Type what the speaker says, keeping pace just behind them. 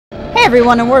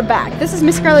everyone, and we're back. This is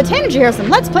MissScarletTanager here, and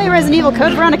let's play Resident Evil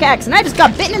Code Veronica X, and I just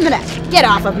got bitten in the neck. Get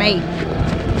off of me!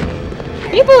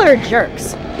 People are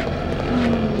jerks.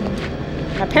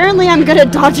 Apparently I'm good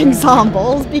at dodging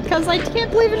zombies, because I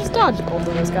can't believe I just dodged both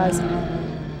of those guys.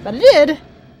 But I did,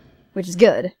 which is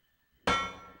good.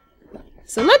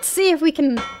 So let's see if we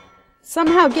can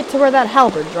somehow get to where that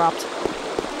halberd dropped.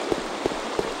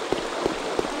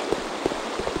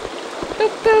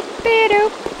 Boop boop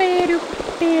be-doop be-doop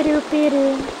be-doop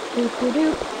be-doop boop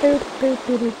be-doop boop boop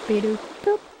be-doop be-doop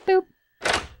boop boop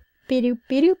be-doop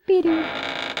be-doop be-doop.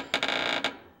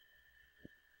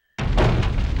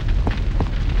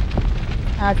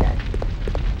 Okay.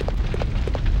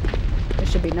 There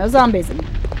should be no zombies in here.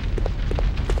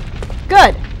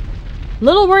 Good!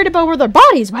 Little worried about where their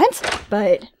bodies went,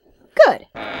 but good.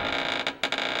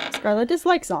 Scarlet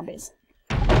dislikes zombies.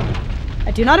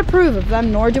 I do not approve of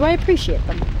them, nor do I appreciate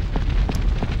them.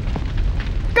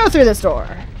 Go through this door.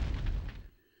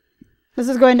 This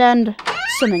is going to end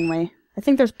swimmingly. I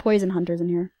think there's poison hunters in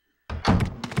here.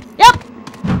 Yep!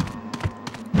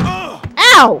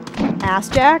 Ow! Ass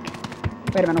jack.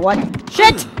 Wait a minute, what?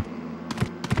 Shit!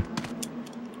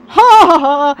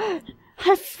 Ha!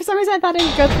 For some reason I thought I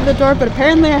could go through the door, but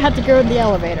apparently I had to go in the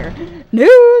elevator.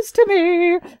 News to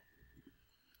me!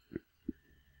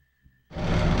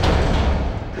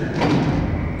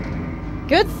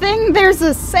 Good thing there's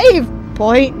a save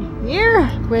point here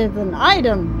with an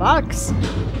item box.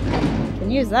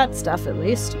 Can use that stuff at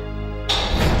least.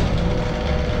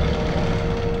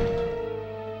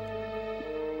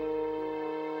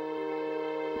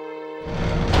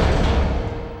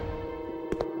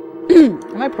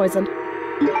 Am I poisoned?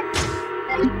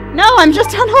 No, I'm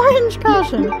just on orange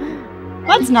caution.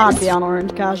 Let's not be on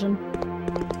orange caution.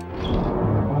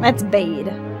 Let's bade.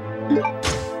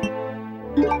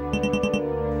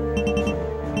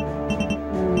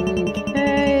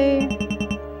 Okay.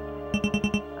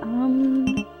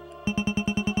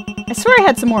 I swear I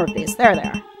had some more of these. There they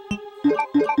are.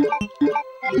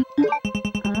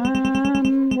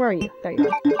 Where are you? There you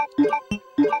are.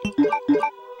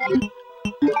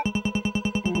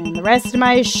 The rest of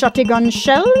my shotgun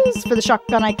shells for the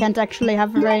shotgun I can't actually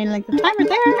have for any length of time are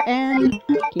there, and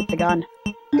keep the gun.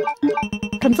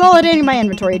 Consolidating my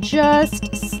inventory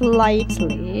just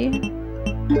slightly.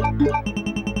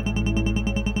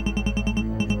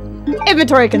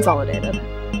 Inventory consolidated.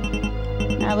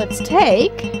 Now let's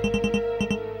take... Do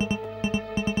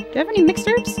I have any mixed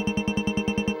herbs?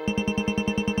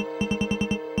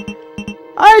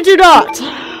 I do not!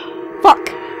 Fuck!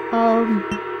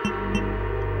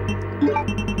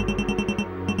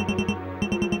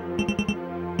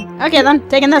 Okay then,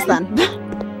 taking this then.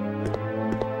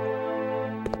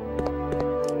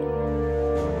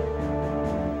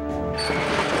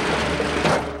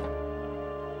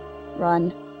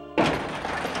 Run.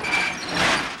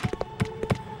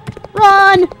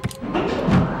 Run!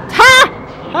 Ha!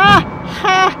 Ha!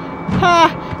 Ha! Ha!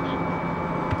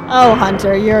 Oh,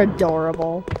 Hunter, you're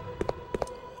adorable.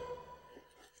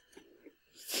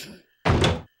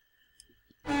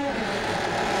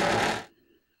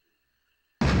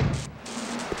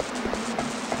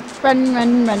 Run,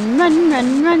 run, run, run,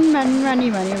 run, run, run, runny,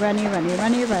 runny, runny, runny,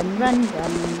 runny, run, run,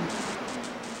 run.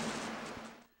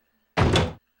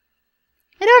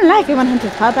 I don't like it when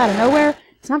hunters pop out of nowhere.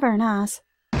 It's not very nice.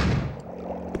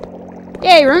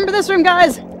 Yay, remember this room,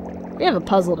 guys? We have a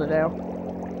puzzle to do.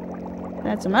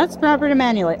 That's a must property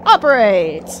manually.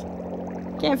 Operate!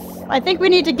 I think we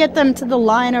need to get them to the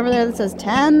line over there that says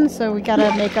 10, so we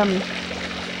gotta make them...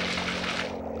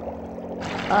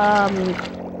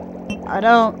 I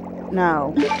don't...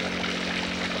 No.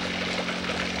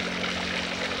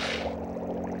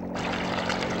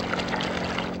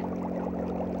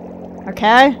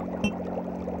 Okay.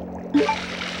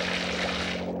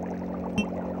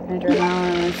 And now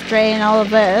I'm gonna strain all of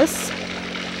this.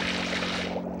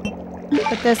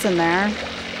 Put this in there.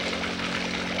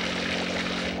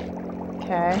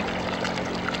 Okay.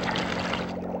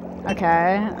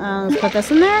 Okay. Let's put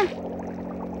this in there.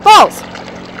 Balls!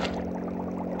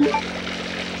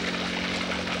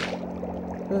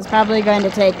 This is probably going to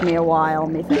take me a while,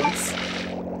 methinks.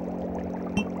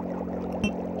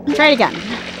 Try it again.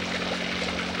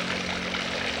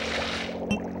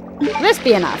 Will this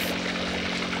be enough?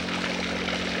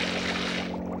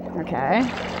 Okay.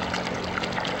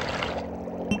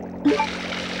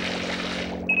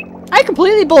 I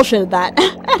completely bullshitted that.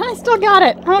 And I still got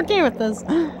it. I'm okay with this.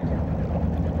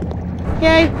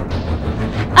 Yay.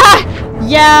 Ah!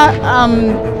 Yeah,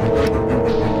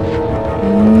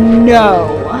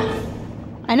 no.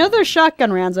 I know there's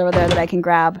shotgun rounds over there that I can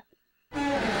grab.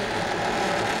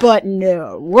 But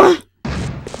no.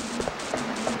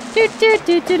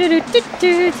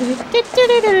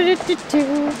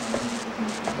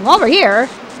 While we're here,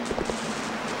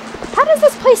 how does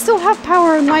this place still have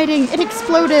power and lighting? It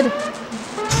exploded.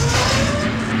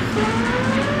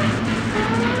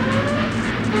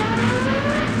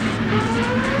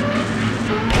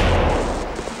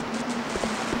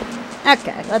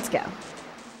 Okay, let's go.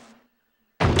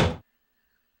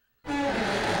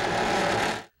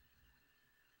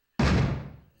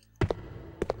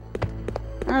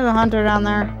 There's a hunter down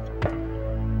there.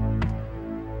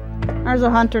 There's a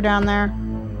hunter down there.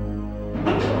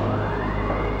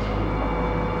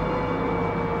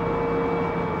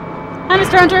 Hi,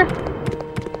 Mr. Hunter.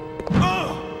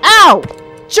 Ow!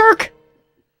 Jerk!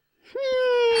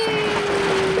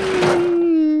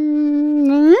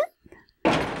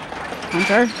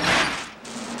 Hunter?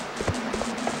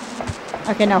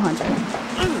 Okay, no hunter.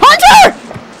 Hunter!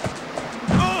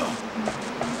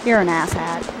 You're an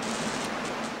asshat.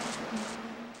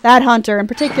 That hunter in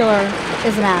particular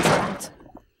is an asshat.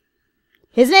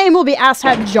 His name will be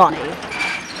Asshat Johnny.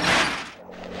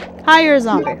 Hi, you're a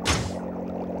zombie.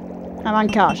 I'm on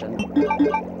caution.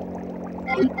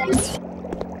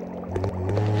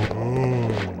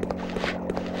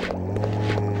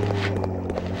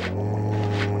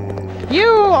 You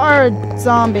are a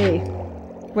zombie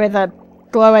with a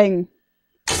glowing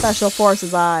Special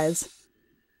Forces eyes.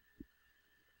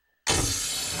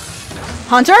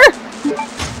 Hunter?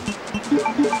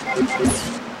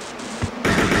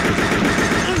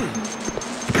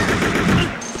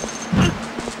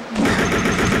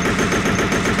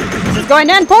 This is going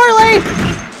to end poorly!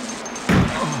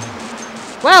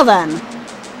 Well then.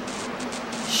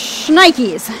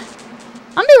 Shnikes.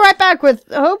 I'll be right back with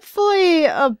hopefully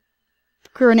a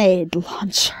grenade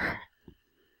launcher.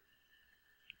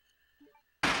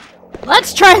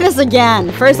 Let's try this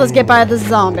again. First, let's get by this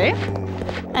zombie.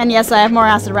 And yes, I have more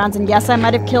acid rounds, and yes, I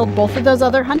might have killed both of those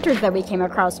other hunters that we came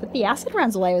across with the acid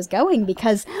rounds while I was going,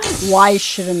 because why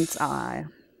shouldn't I?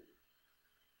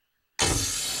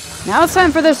 Now it's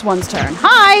time for this one's turn.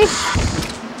 Hi!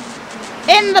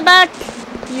 In the back!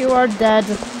 You are dead.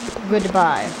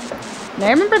 Goodbye.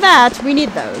 Now remember that, we need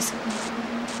those.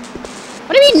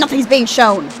 What do you mean nothing's being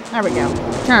shown? There we go.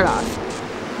 Turn it off.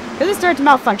 Because it started to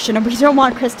malfunction, and we don't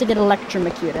want Chris to get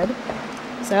electrocuted.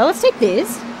 So let's take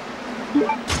these.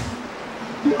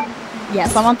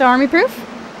 Yes, I want the army proof.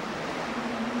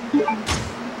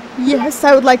 Yes,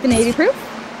 I would like the navy proof.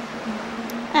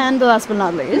 And last but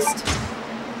not least,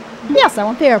 yes, I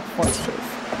want the air force proof.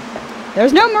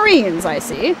 There's no marines, I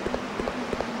see.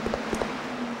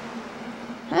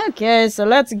 Okay, so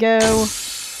let's go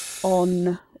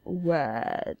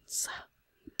onwards.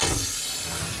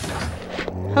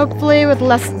 Hopefully with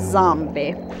less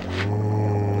zombie.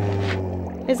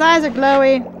 His eyes are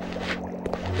glowy.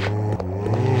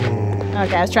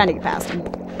 Okay, I was trying to get past him.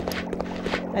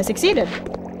 I succeeded.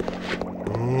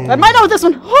 But might know this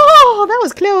one. Oh, that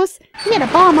was close. He had a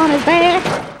bomb on his back.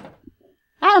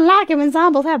 I don't like it when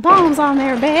zombies have bombs on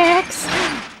their backs.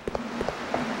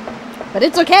 But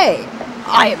it's okay.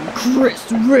 I am Chris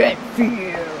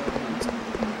Redfield.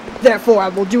 Therefore, I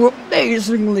will do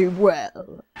amazingly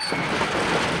well.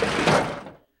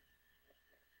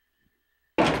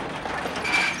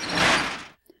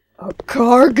 A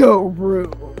cargo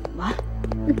room.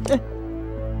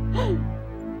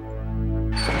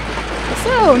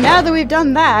 So, now that we've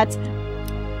done that,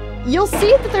 you'll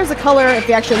see that there's a color, if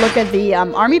you actually look at the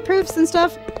army proofs and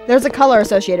stuff, there's a color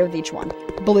associated with each one.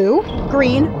 Blue,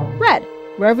 green, red.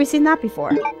 Where have we seen that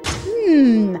before?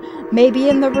 Maybe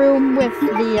in the room with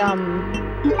the,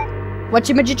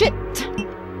 whatchamajigit?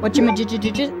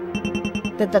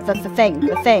 The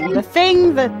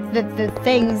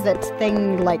things that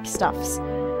thing-like stuffs.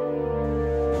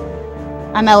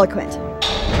 I'm eloquent.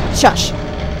 Shush.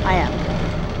 I am.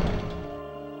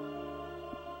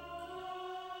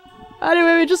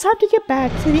 Anyway, we just have to get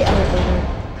back to the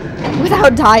elevator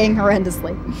without dying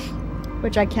horrendously.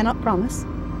 Which I cannot promise.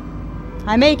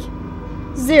 I make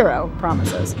 0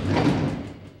 promises.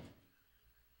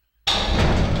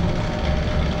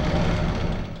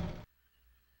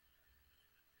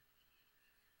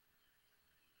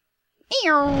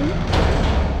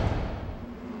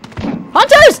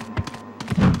 Hunters!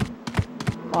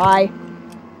 Why?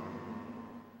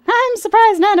 I'm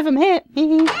surprised none of them hit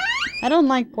me. I don't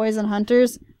like poison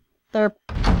hunters. They're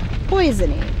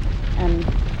poisony and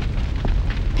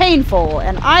painful.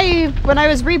 And when I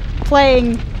was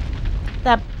replaying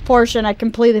that portion, I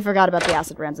completely forgot about the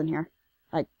acid rounds in here.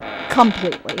 Like,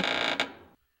 completely.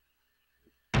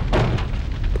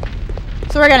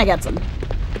 So we're gonna get some.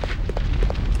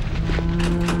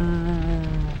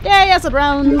 Yay, acid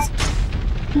rounds!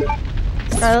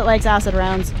 Scarlet likes acid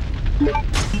rounds. Might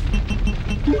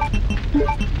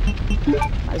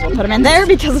as well put him in there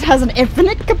because it has an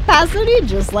infinite capacity,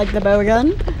 just like the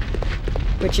bowgun.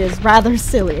 Which is rather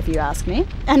silly if you ask me.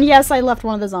 And yes, I left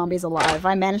one of the zombies alive.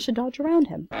 I managed to dodge around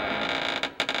him.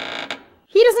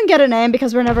 He doesn't get a name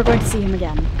because we're never going to see him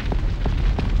again.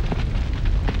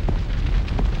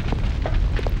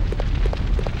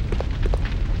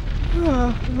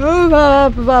 Blah,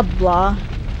 blah, blah.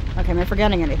 Okay, am I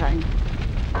forgetting anything?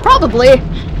 Probably!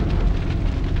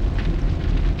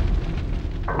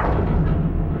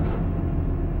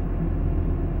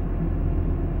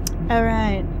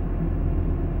 Alright.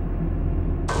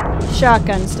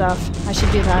 Shotgun stuff. I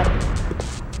should do that.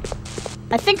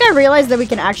 I think I realized that we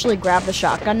can actually grab the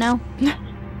shotgun now.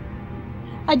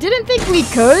 I didn't think we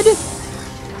could,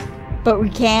 but we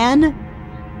can.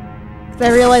 I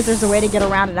realized there's a way to get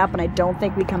around it up, and I don't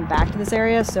think we come back to this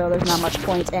area, so there's not much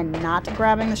point in not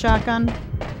grabbing the shotgun.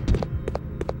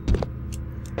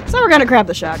 So we're gonna grab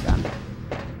the shotgun.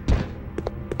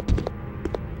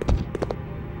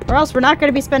 Or else we're not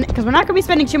gonna be spending, because we're not gonna be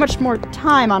spending too much more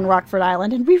time on Rockford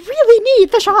Island, and we really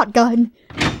need the shotgun!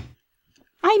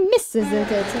 I misses it,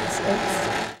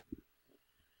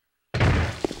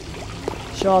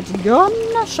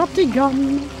 Shotgun,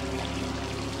 shotgun.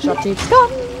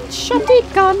 Shotgun,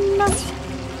 shotgun.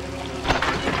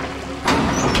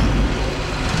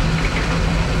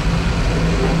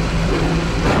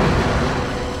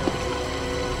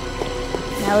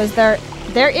 Now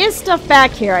there is stuff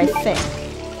back here, I think.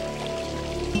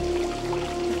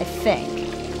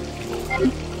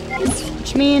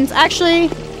 Which means, actually,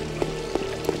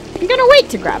 I'm gonna wait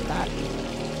to grab that.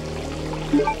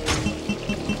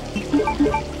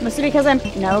 Mostly because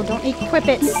no, don't equip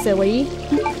it, silly.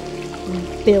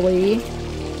 Billy.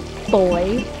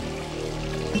 Boy.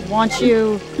 I want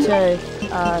you to,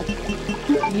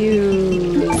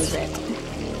 use it.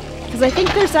 Because I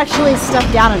think there's actually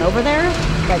stuff down and over there.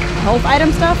 Like, health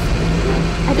item stuff.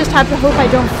 I just have to hope I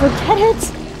don't forget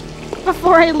it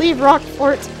before I leave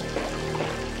Rockfort.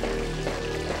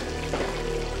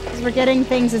 Because forgetting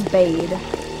things is bad.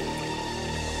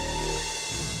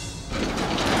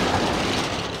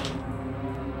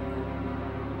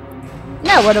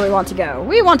 Now where do we want to go?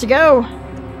 We want to go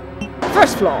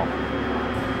first floor.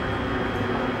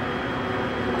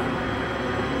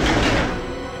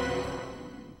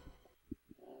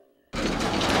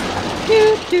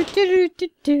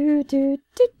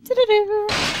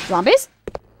 Zombies?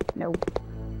 No.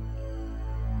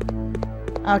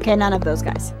 Okay, none of those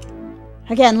guys.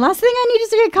 Again, last thing I need is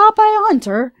to get caught by a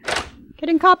hunter.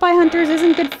 Getting caught by hunters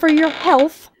isn't good for your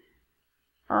health.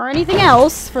 Or anything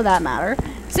else, for that matter.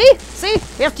 See? See?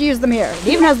 We have to use them here. It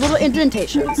even has little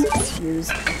indentations. Use.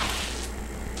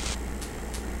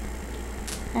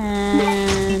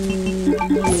 And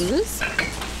use.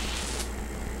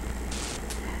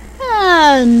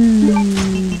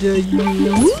 And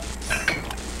use.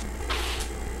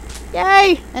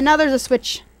 Yay! And now there's a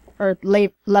switch. Or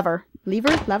lever.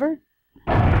 Lever?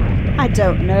 I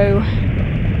don't know.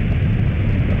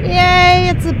 Yay!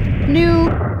 It's a new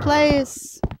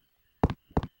place.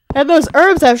 And those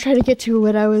herbs I was trying to get to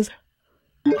when I was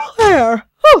there.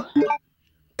 Whew.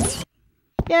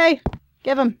 Yay!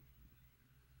 Give them.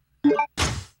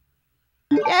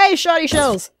 Yay! Shoddy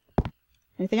shells.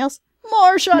 Anything else?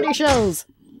 More shoddy shells.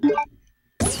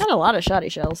 Got a lot of shoddy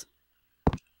shells.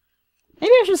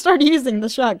 Maybe I should start using the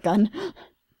shotgun.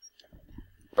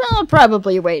 Well, I'll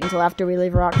probably wait until after we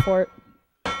leave Rockfort.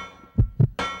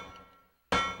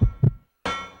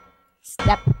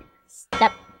 Step,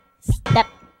 step, step,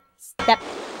 step.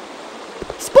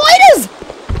 Spiders!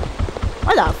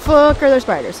 Why the fuck are there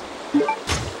spiders?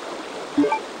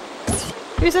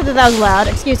 Who said that that was loud?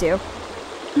 Excuse you.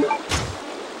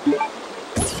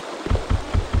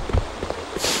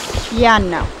 Yeah,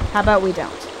 no. How about we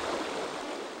don't?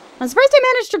 I'm surprised I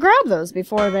managed to grab those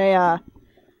before they,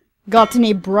 got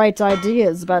any bright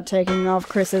ideas about taking off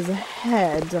Chris's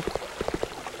head.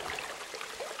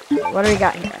 What do we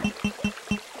got here?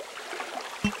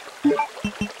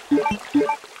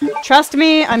 Trust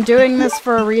me, I'm doing this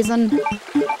for a reason.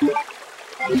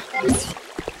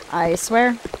 I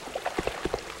swear.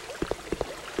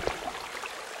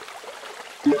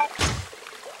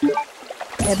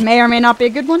 It may or may not be a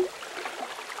good one.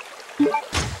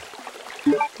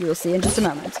 You will see in just a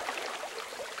moment.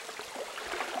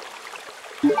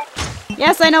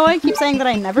 Yes, I know I keep saying that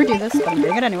I never do this, but I'm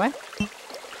doing it anyway. So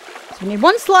we need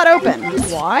one slot open.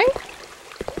 Why?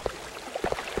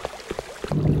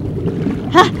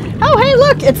 Ha! Oh, hey,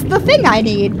 look! It's the thing I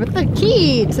need with the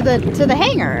key to the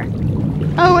hangar.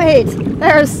 Oh wait,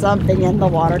 there's something in the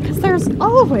water, because there's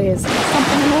always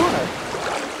something in the water.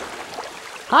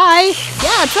 Hi!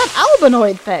 Yeah, it's that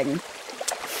albinoid thing.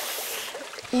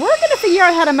 We're gonna figure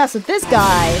out how to mess with this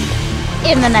guy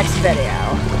in the next video.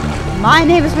 My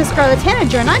name is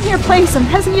MissScarletTanager, and I'm here playing some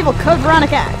Resident Evil Code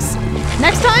Veronica X.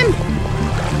 Next time,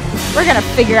 we're gonna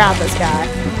figure out this guy.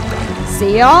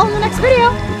 See y'all in the next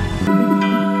video.